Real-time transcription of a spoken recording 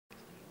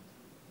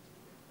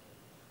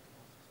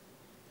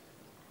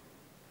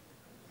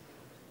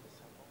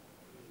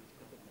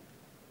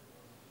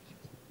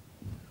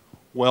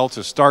Well,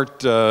 to start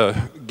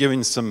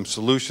giving some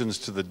solutions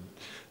to the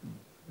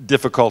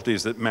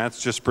difficulties that Matt's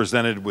just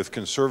presented with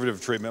conservative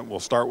treatment, we'll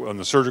start on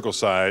the surgical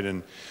side.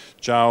 And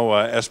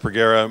João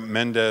Espargueira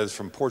Mendes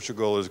from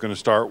Portugal is going to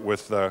start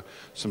with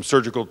some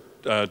surgical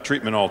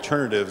treatment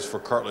alternatives for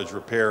cartilage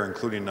repair,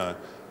 including a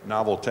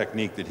novel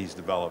technique that he's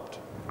developed.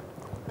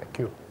 Thank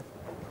you.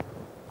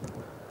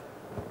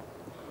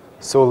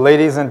 So,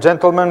 ladies and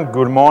gentlemen,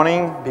 good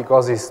morning.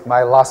 Because it's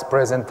my last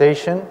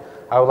presentation,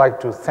 I would like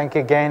to thank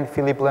again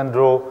Philippe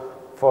Landreau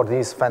for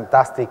this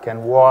fantastic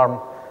and warm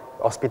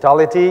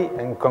hospitality,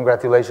 and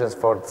congratulations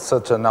for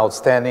such an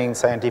outstanding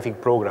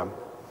scientific program.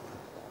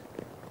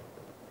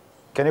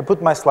 Can you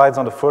put my slides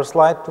on the first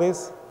slide,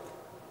 please?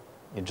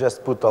 You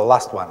just put the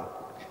last one.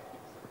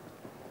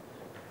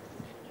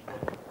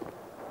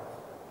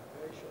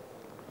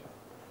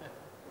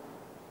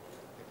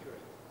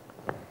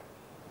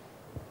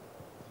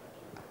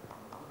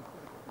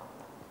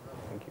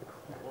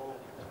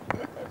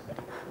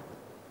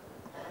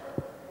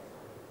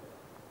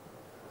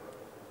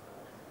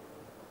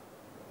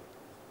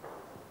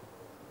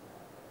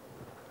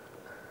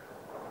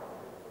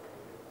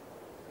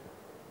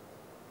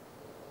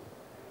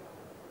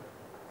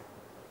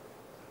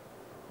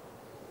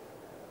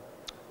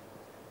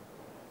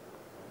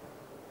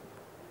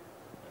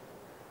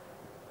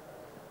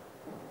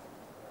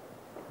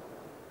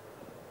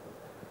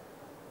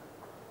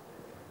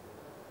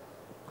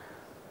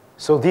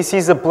 So this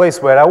is a place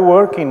where I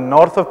work in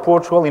north of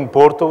Portugal, in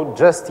Porto,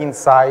 just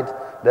inside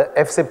the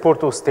FC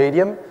Porto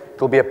Stadium. It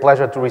will be a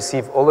pleasure to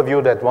receive all of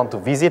you that want to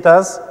visit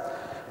us.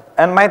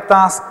 And my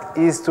task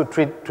is to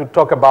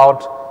talk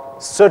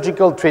about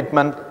surgical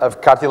treatment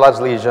of cartilage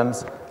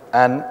lesions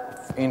and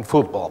in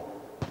football.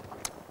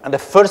 And the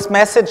first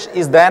message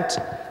is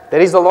that there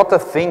is a lot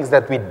of things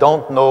that we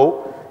don't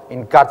know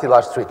in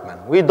cartilage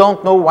treatment. We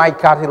don't know why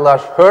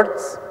cartilage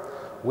hurts.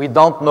 We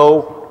don't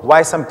know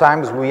why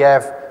sometimes we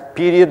have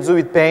periods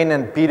with pain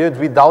and periods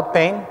without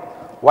pain,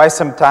 why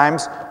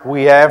sometimes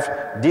we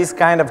have this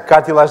kind of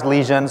cartilage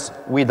lesions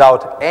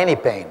without any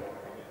pain.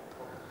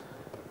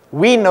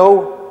 We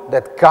know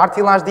that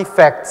cartilage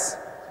defects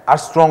are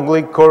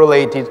strongly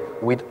correlated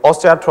with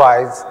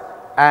osteoarthritis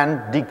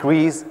and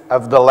decrease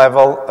of the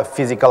level of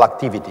physical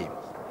activity.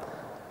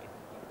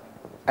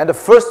 And the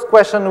first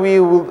question we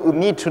will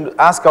need to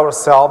ask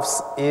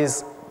ourselves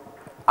is,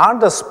 are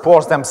the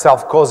sports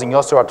themselves causing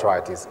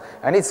osteoarthritis?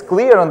 And it's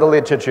clear on the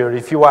literature,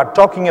 if you are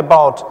talking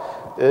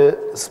about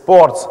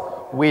sports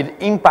with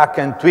impact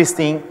and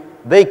twisting,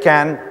 they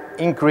can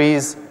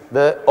increase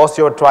the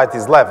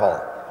osteoarthritis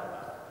level.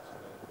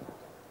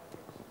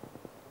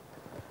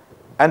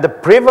 And the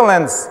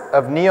prevalence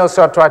of knee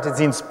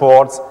osteoarthritis in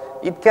sports,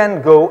 it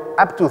can go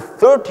up to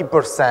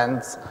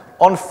 30%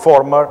 on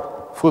former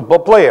football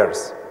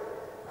players.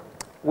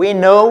 We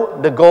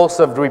know the goals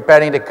of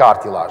repairing the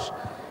cartilage.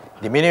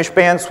 Diminish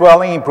pain and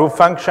swelling, improve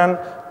function,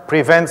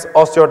 prevents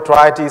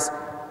osteoarthritis.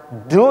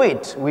 Do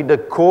it with the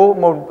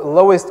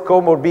lowest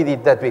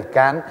comorbidity that we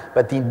can,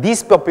 but in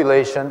this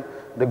population,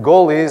 the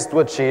goal is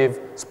to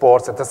achieve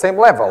sports at the same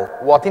level,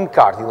 what in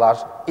cartilage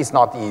is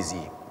not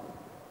easy.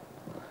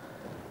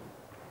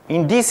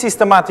 In this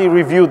systematic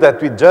review that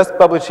we just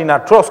published in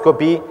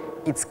arthroscopy,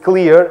 it's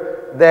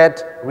clear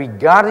that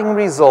regarding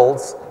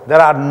results, there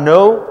are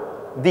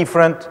no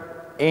different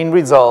in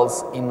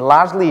results in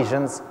large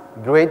lesions,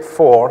 grade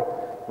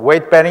 4,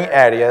 weight-bearing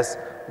areas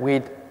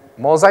with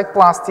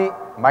mosaicplasty,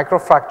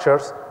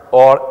 microfractures,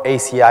 or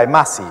ACI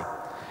MASI.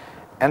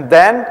 And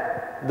then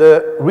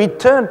the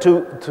return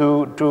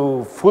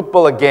to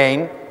football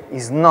again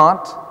is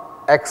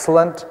not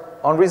excellent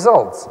on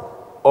results.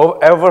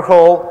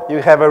 Overall, you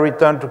have a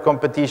return to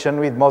competition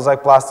with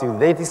mosaicplasty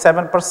with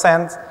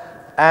 87%,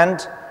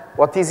 and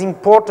what is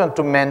important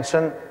to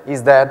mention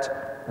is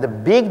that the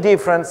big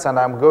difference, and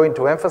I'm going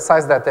to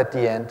emphasize that at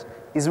the end,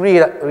 is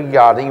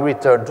regarding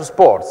return to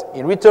sports.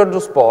 In return to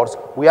sports,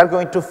 we are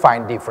going to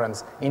find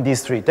difference in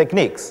these three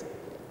techniques.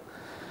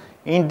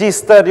 In this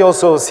study,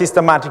 also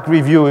systematic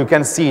review, you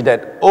can see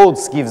that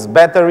oats gives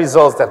better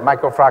results than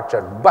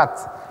microfracture,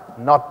 but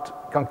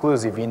not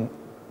conclusive in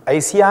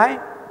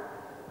ACI.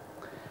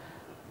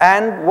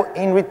 And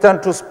in return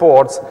to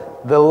sports,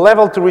 the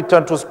level to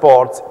return to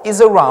sports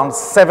is around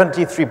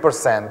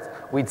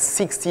 73%, with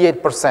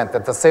 68%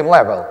 at the same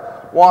level,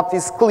 what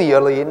is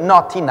clearly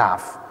not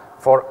enough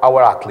for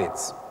our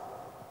athletes.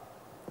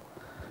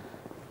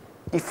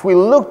 If we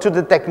look to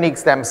the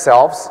techniques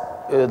themselves,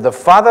 the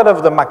father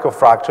of the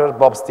microfracture,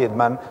 Bob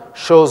Steedman,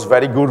 shows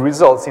very good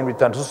results in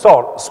return to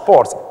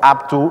sports,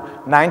 up to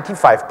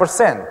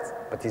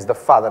 95%, but he's the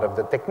father of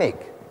the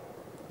technique.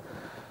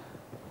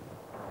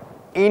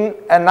 In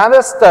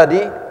another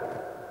study,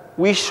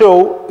 we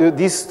show,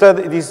 these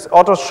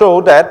authors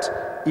show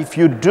that if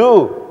you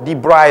do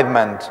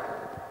debridement,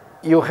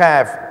 you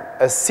have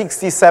a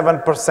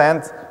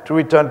 67% to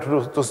return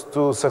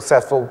to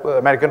successful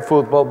American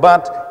football.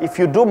 But if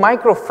you do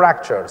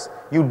microfractures,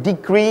 you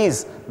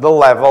decrease the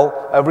level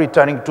of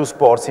returning to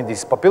sports in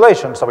this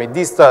population. So in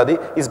this study,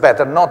 it's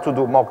better not to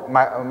do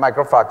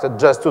microfracture,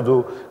 just to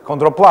do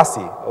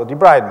chondroplasty or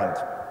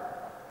debridement.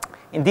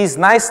 In these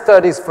nice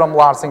studies from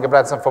Lars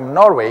Ingebretsen from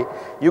Norway,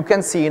 you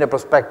can see in a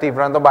prospective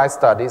randomized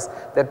studies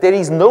that there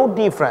is no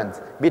difference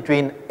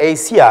between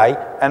ACI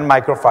and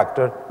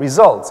microfracture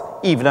results,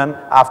 even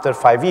after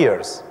 5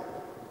 years.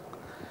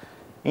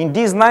 In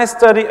this nice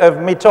study of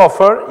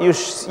Mithofer, you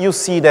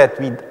see that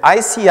with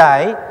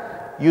ICI,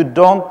 you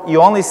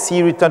only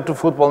see return to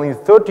football in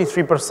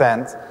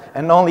 33%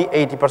 and only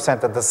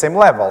 80% at the same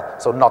level,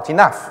 so not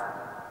enough.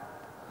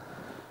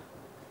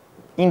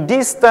 In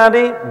this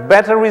study,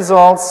 better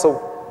results,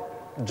 so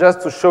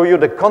just to show you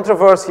the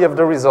controversy of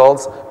the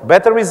results,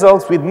 better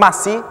results with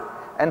MASI,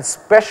 and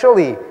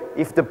especially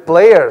if the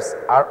players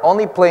are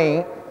only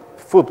playing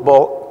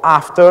football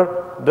after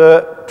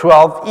the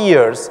 12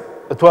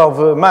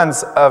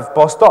 months of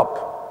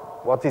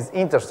post-op. What is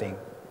interesting.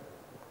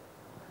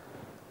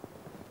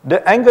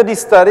 The Engedi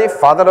study,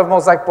 father of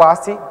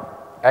mosaicplasty,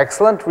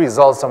 excellent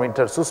results on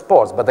return to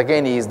sports, but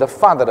again, he is the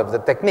father of the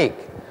technique.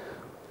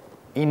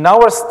 In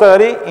our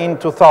study in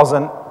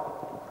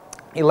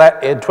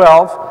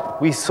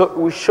 2012, we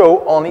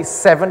show only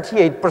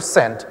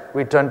 78%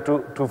 return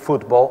to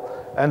football,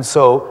 and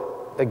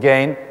so,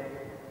 again,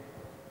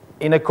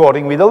 in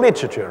according with the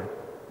literature.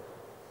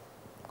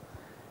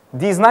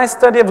 This nice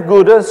study of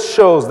Gudas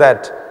shows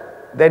that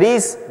there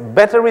is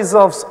better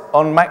results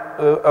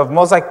of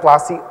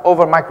mosaicplasty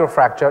over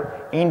microfracture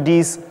in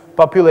this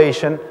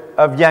population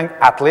of young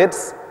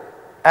athletes,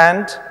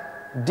 and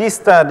this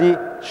study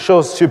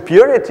shows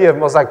superiority of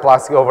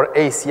mosaicplasty over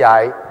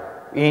ACI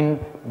in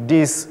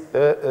this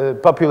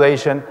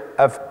population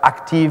of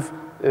active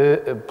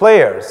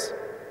players.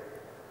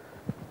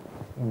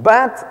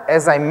 But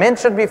as I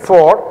mentioned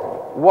before,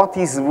 what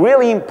is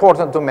really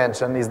important to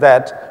mention is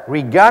that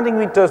regarding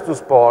returns to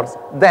sports,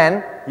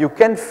 then you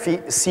can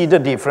see the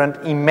difference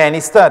in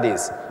many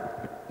studies.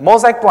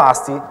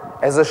 Mosaicplasty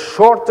has a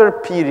shorter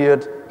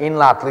period in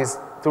athletes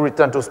to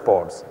return to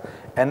sports,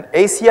 and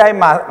ACI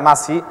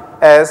MASI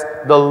has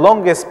the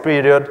longest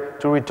period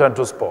to return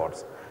to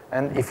sports.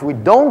 And if we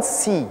don't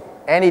see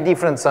any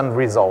difference in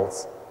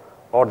results,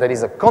 or there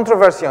is a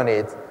controversy on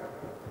it,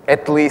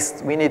 at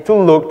least we need to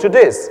look to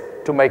this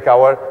to make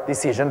our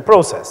decision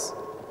process.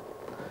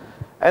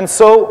 And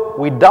so,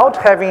 without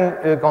having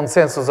a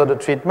consensus of the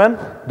treatment,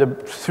 the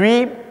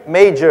 3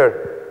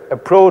 major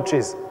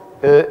approaches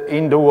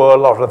in the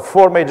world, or the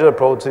 4 major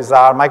approaches,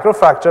 are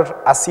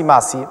microfracture,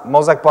 ACI-MASI,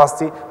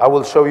 mosaicplasty, I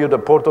will show you the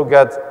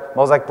portal-gut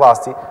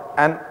mosaicplasty,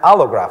 and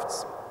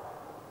allografts.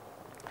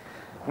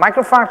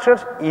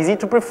 Microfractures, easy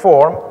to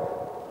perform,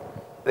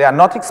 they are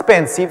not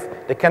expensive,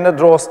 they can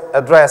address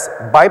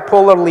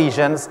bipolar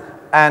lesions,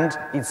 and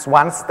it's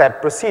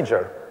one-step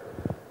procedure.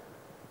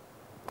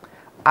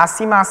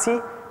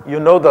 ACI-MASI, you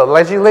know the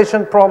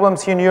legislation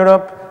problems in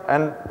Europe,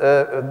 and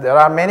there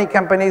are many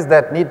companies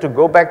that need to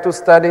go back to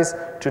studies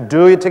to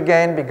do it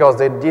again because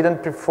they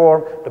didn't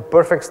perform the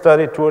perfect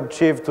study to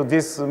achieve to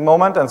this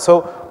moment, and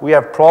so we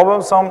have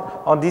problems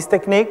on this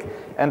technique,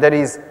 and there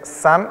is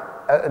some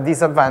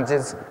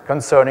disadvantages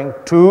concerning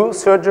 2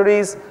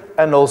 surgeries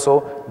and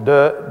also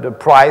the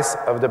price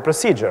of the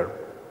procedure.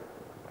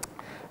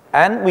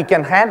 And we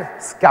can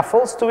add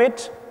scaffolds to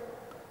it.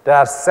 There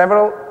are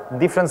several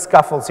different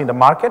scaffolds in the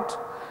market,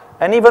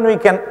 and even we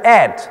can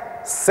add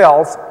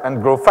cells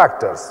and growth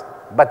factors.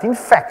 But in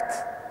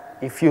fact,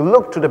 if you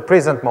look to the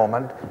present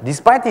moment,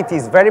 despite it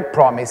is very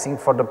promising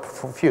for the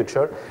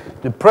future,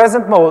 the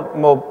present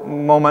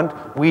moment,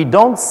 we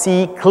don't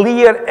see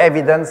clear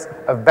evidence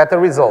of better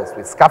results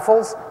with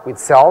scaffolds, with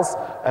cells,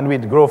 and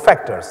with growth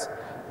factors.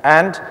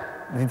 And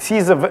this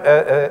is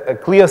a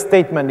clear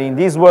statement in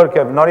this work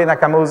of Nori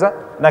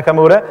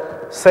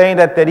Nakamura, saying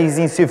that there is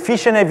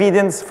insufficient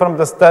evidence from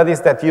the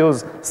studies that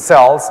use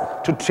cells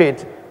to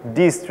treat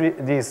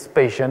these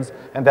patients,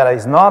 and there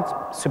is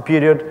not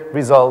superior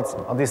results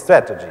on this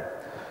strategy.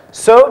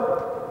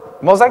 So,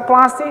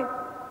 mosaicplasty,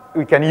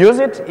 we can use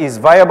it, is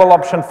viable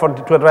option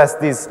to address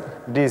these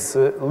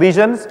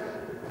lesions,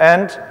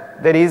 and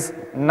there is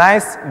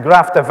nice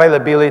graft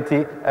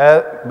availability,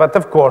 but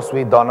of course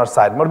with donor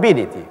side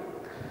morbidity.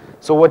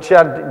 So what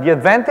are the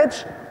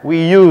advantage?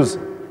 We use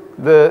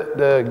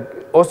the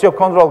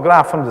osteochondral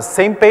graft from the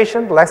same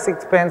patient, less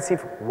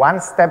expensive,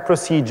 one-step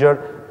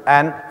procedure,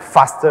 and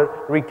faster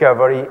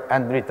recovery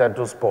and return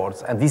to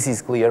sports. And this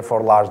is clear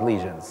for large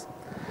lesions.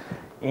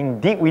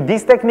 With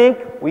this technique,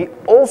 we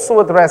also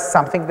address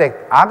something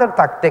that other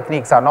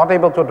techniques are not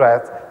able to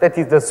address, that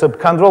is the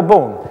subchondral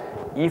bone.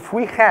 If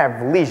we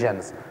have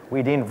lesions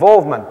with the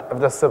involvement of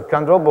the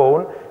subchondral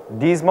bone,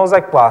 this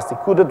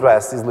mosaicplasty could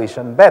address this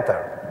lesion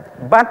better.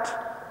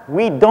 But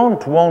we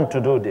don't want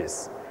to do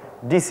this.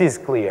 This is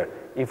clear.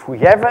 If we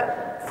have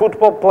a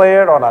football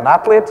player or an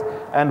athlete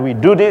and we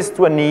do this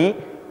to a knee,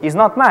 it's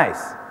not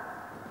nice.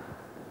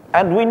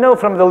 And we know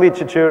from the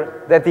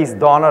literature that is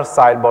donor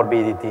side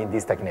morbidity in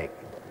this technique.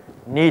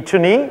 Knee to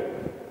knee,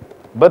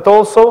 but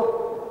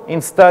also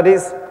in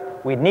studies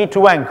with knee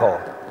to ankle.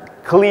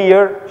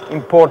 Clear,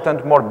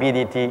 important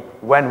morbidity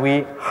when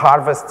we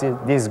harvest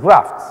these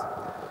grafts.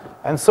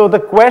 And so the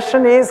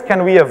question is,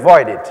 can we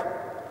avoid it?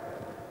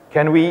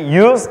 Can we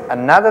use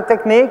another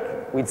technique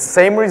with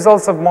same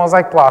results of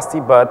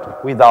mosaicplasty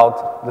but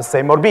without the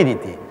same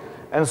morbidity?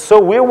 And so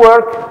we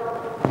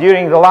work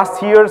during the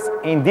last years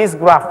in this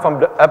graft from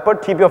the upper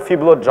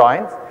tibiofibular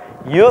joint,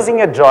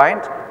 using a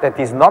joint that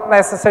is not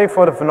necessary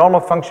for the normal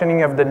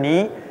functioning of the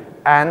knee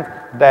and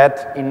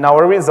that in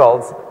our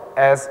results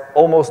has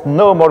almost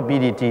no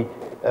morbidity.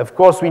 Of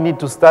course, we need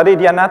to study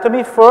the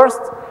anatomy first,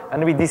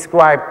 and we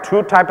describe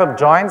two types of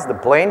joints, the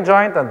plane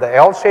joint and the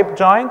L-shaped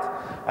joint,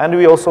 and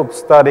we also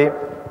study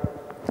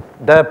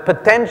the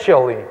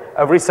potential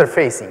of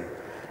resurfacing.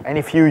 And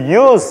if you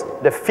use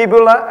the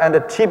fibula and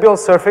the tibial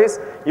surface,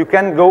 you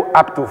can go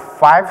up to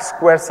 5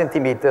 square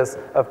centimeters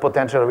of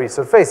potential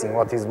resurfacing,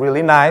 what is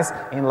really nice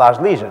in large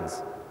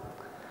lesions.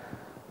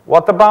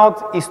 What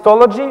about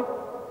histology?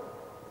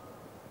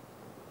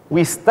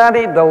 We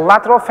studied the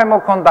lateral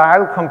femoral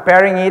condyle,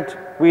 comparing it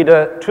with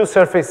the two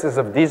surfaces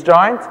of this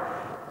joint,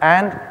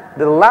 and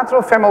the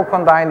lateral femoral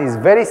condyle is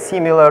very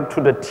similar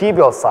to the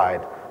tibial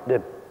side.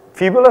 The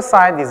fibular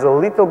side is a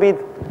little bit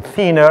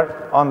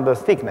thinner on the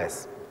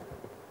thickness.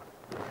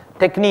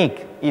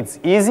 Technique, it's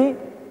easy.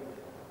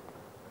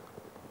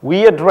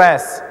 We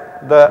address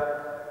the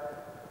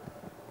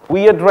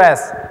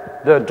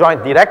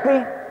joint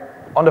directly.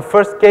 On the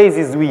first case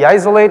is we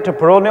isolate the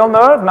peroneal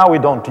nerve. Now we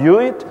don't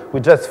use it, we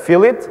just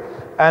feel it.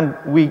 And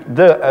we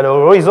do a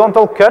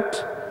horizontal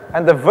cut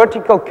and the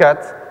vertical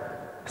cut,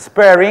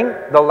 sparing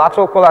the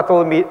lateral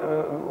collateral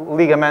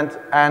ligament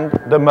and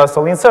the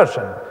muscle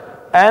insertion.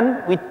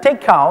 And we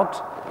take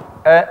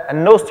out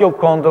an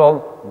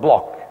osteochondral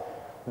block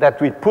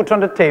that we put on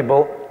the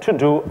table to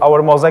do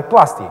our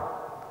mosaicplasty.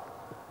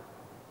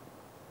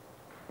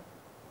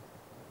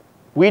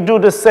 We do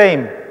the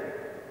same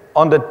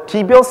on the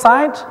tibial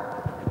side.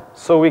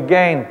 So we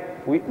gain,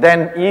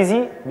 then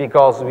easy,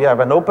 because we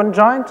have an open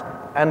joint,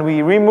 and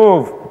we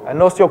remove an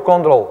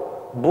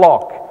osteochondral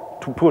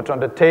block to put on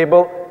the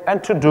table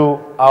and to do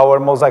our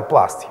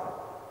mosaicplasty.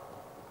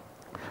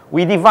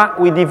 We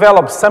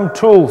develop some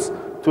tools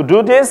to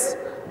do this,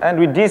 and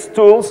with these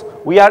tools,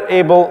 we are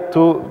able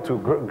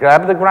to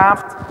grab the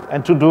graft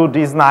and to do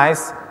these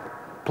nice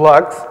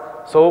plugs.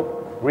 So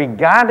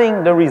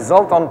regarding the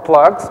result on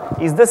plugs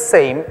is the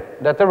same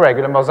that a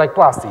regular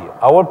mosaicplasty.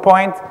 Our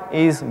point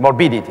is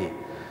morbidity.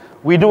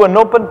 We do an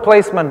open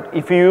placement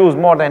if you use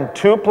more than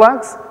 2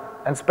 plugs,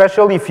 and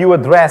especially if you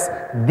address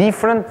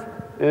different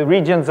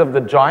regions of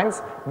the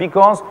joints,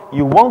 because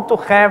you want to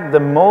have the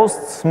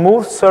most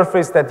smooth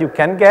surface that you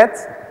can get.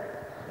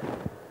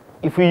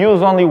 If we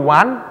use only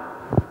one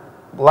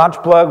large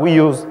plug, we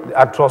use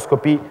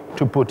arthroscopy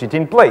to put it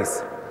in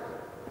place.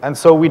 And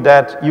so with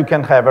that, you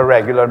can have a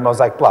regular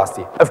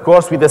mosaicplasty. Of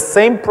course, with the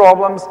same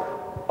problems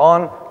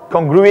on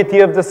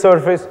congruity of the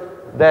surface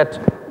that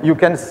you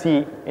can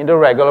see in the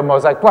regular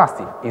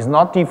mosaicplasty. It's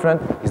not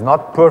different, it's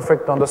not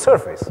perfect on the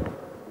surface.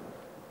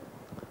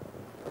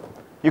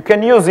 You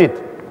can use it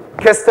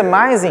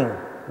customizing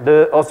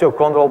the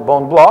osteochondral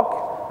bone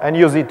block and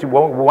use it to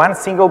one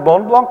single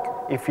bone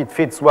block if it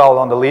fits well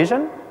on the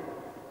lesion.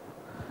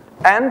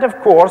 And of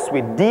course,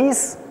 with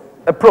this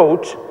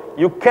approach,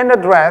 you can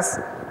address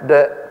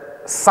the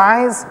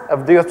size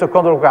of the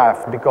osteochondral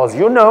graft, because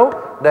you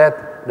know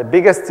that the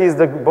biggest is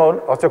the bone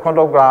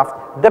osteochondral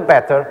graft, the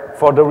better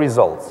for the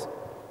results.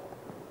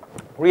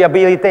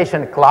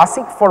 Rehabilitation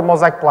classic for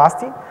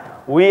mosaicplasty.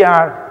 We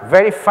are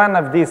very fan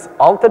of this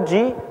Alta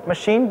G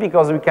machine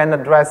because we can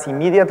address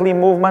immediately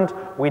movement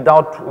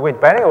without weight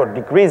bearing, or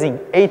decreasing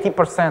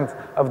 80%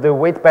 of the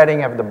weight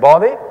bearing of the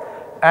body.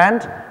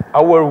 And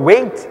our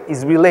weight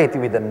is related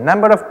with the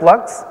number of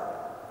plugs,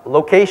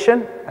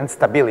 location, and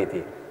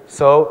stability.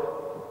 So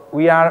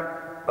we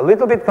are a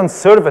little bit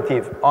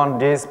conservative on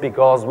this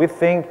because we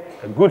think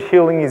a good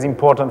healing is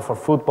important for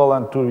football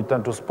and to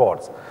return to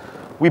sports.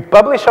 We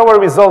publish our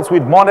results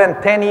with more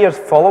than 10 years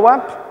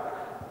follow-up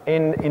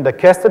in the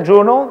Kester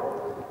journal.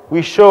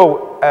 We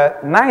show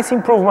a nice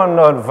improvement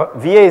on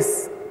VA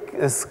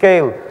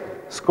scale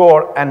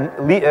score and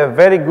a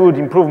very good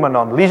improvement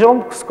on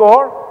lesion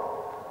score.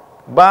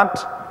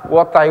 But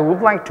what I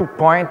would like to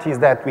point is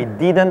that we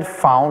didn't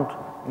found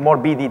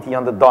morbidity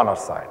on the donor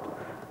side.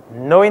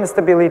 No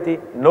instability,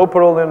 no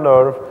peroneal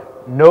nerve,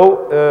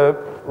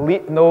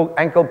 no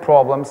ankle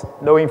problems,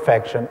 no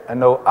infection, and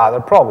no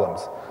other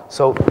problems.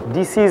 So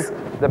this is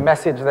the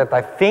message that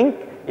I think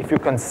if you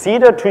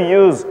consider to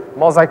use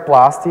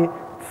mosaicplasty,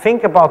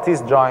 think about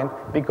this joint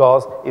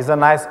because it's a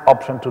nice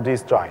option to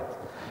this joint.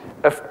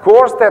 Of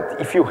course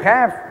that if you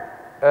have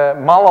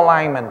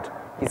malalignment,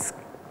 it's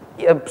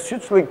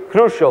absolutely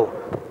crucial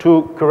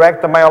to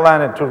correct the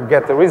malalignment to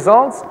get the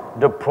results.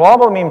 The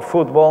problem in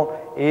football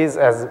is,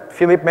 as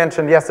Philip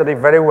mentioned yesterday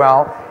very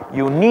well,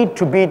 you need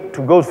to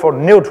go for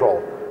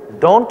neutral.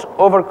 don't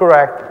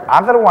overcorrect,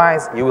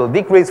 otherwise you will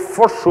decrease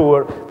for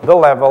sure the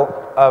level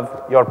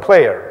of your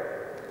player.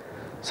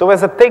 So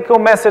as a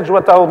take-home message,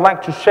 what I would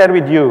like to share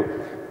with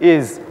you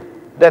is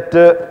that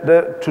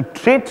to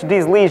treat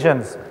these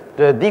lesions,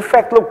 the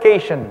defect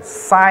location,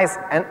 size,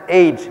 and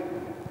age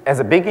has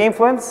a big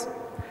influence,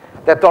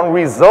 that on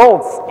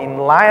results in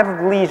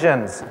large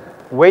lesions,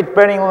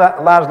 weight-bearing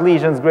large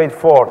lesions grade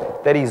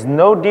 4, there is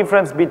no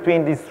difference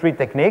between these three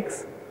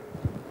techniques,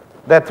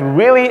 that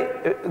really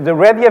the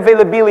ready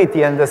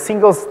availability and the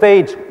single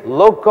stage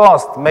low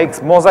cost makes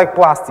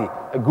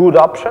mosaicplasty a good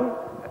option,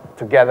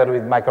 together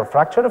with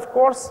microfracture, of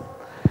course,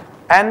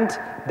 and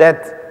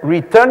that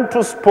return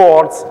to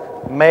sports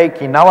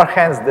make in our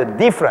hands the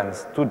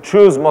difference to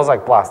choose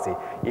mosaicplasty.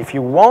 If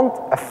you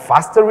want a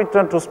faster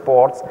return to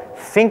sports,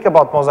 think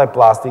about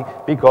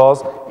mosaicplasty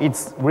because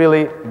it's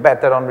really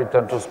better on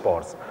return to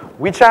sports.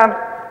 Which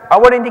are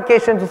our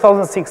indication in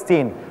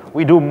 2016?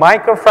 We do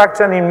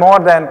microfracture in more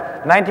than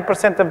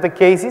 90% of the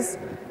cases,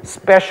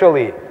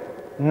 especially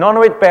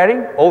non-weight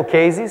bearing, all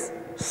cases,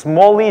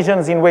 small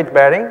lesions in weight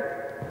bearing,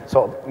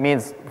 so it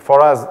means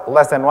for us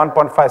less than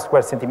 1.5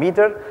 square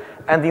centimeter,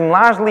 and in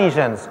large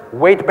lesions,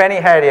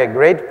 weight-bearing area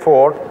grade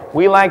 4,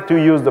 we like to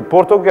use the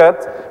Porto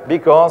gut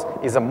because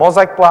it's a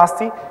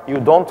mosaicplasty. You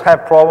don't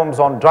have problems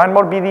on joint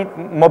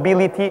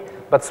mobility,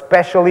 but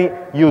especially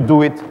you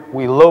do it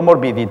with low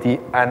morbidity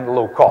and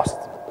low cost.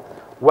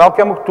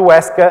 Welcome to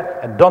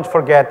ESCA, and don't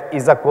forget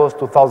ISACOS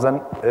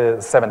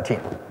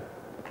 2017.